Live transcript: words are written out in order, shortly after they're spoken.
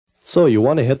So you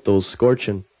want to hit those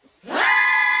scorching.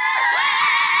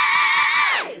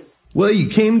 Well, you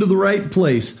came to the right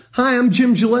place. Hi, I'm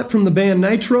Jim Gillette from the band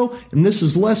Nitro, and this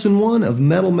is lesson 1 of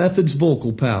Metal Method's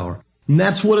vocal power. And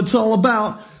that's what it's all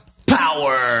about.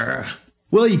 Power!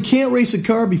 Well, you can't race a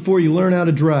car before you learn how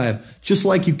to drive. Just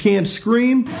like you can't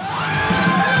scream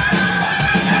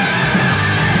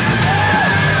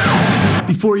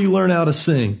before you learn how to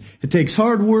sing. It takes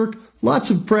hard work, lots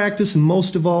of practice, and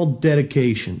most of all,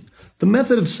 dedication. The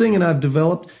method of singing I've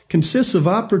developed consists of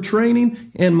opera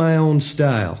training and my own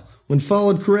style. When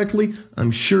followed correctly,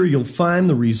 I'm sure you'll find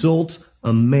the results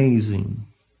amazing.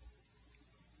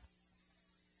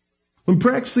 When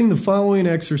practicing the following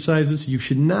exercises, you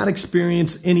should not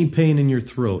experience any pain in your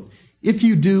throat. If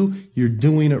you do, you're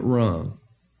doing it wrong.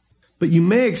 But you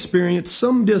may experience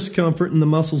some discomfort in the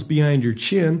muscles behind your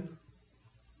chin,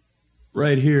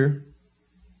 right here.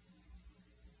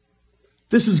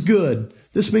 This is good.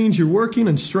 This means you're working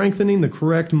and strengthening the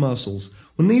correct muscles.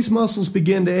 When these muscles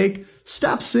begin to ache,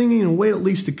 stop singing and wait at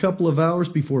least a couple of hours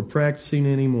before practicing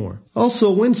anymore. Also,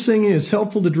 when singing, it's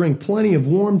helpful to drink plenty of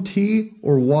warm tea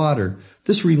or water.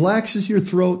 This relaxes your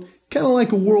throat, kind of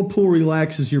like a whirlpool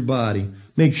relaxes your body.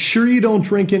 Make sure you don't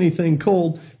drink anything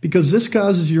cold because this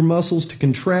causes your muscles to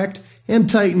contract and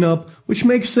tighten up, which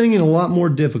makes singing a lot more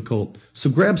difficult. So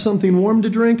grab something warm to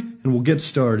drink and we'll get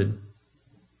started.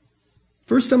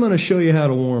 First, I'm going to show you how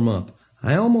to warm up.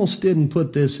 I almost didn't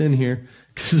put this in here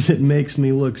because it makes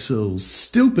me look so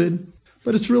stupid,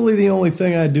 but it's really the only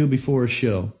thing I do before a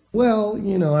show. Well,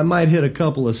 you know, I might hit a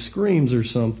couple of screams or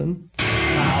something.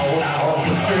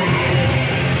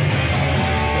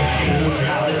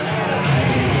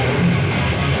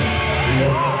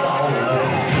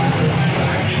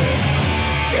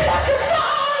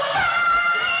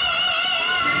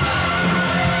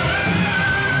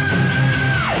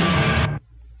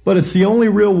 But it's the only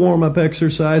real warm-up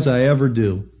exercise I ever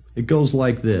do. It goes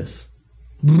like this.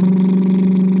 Don't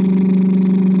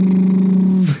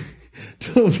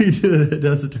be doing it. It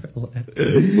doesn't turn laugh.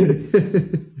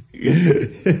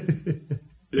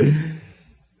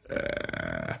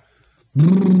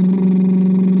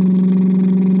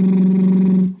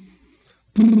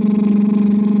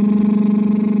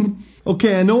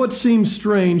 Okay, I know it seems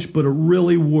strange, but it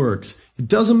really works. It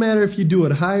doesn't matter if you do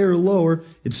it higher or lower,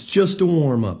 it's just a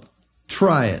warm-up.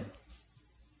 Try it.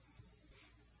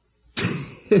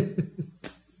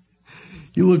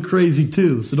 You look crazy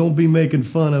too, so don't be making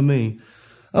fun of me.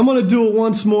 I'm going to do it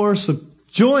once more, so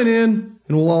join in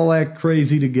and we'll all act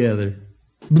crazy together.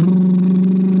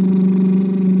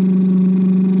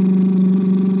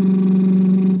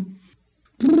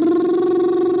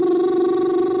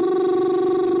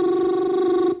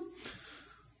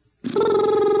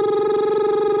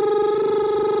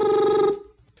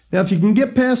 Now, if you can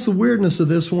get past the weirdness of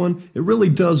this one, it really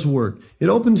does work. It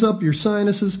opens up your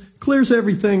sinuses, clears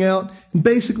everything out, and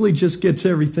basically just gets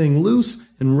everything loose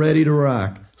and ready to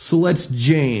rock. So let's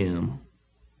jam.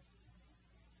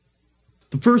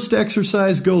 The first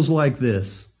exercise goes like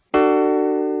this.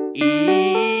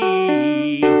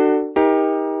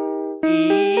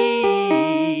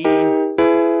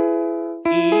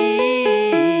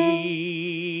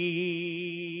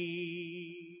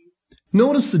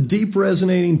 Notice the deep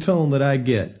resonating tone that I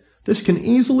get. This can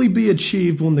easily be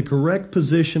achieved when the correct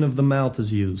position of the mouth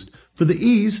is used. For the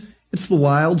E's, it's the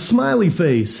wild smiley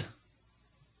face.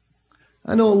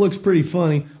 I know it looks pretty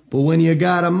funny, but when you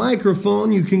got a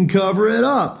microphone, you can cover it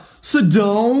up. So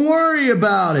don't worry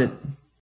about it.